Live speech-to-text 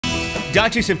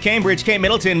Duchess of Cambridge, Kate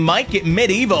Middleton, might get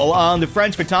medieval on the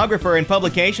French photographer and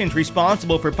publications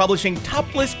responsible for publishing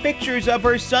topless pictures of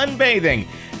her sunbathing.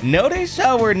 Notice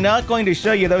how we're not going to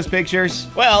show you those pictures?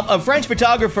 Well, a French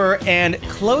photographer and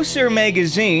Closer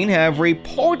magazine have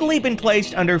reportedly been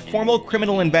placed under formal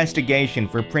criminal investigation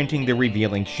for printing the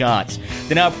revealing shots.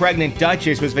 The now pregnant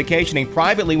Duchess was vacationing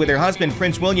privately with her husband,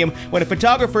 Prince William, when a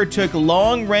photographer took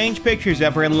long-range pictures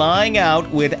of her lying out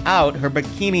without her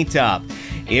bikini top.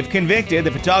 If convicted,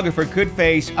 the photographer could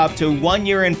face up to 1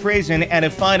 year in prison and a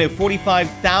fine of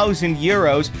 45,000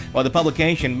 euros, while the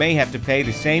publication may have to pay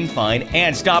the same fine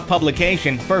and stop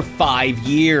publication for 5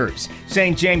 years.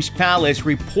 St. James Palace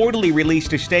reportedly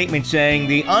released a statement saying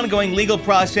the ongoing legal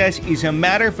process is a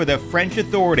matter for the French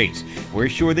authorities. We're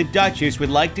sure the Duchess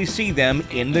would like to see them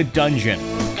in the dungeon.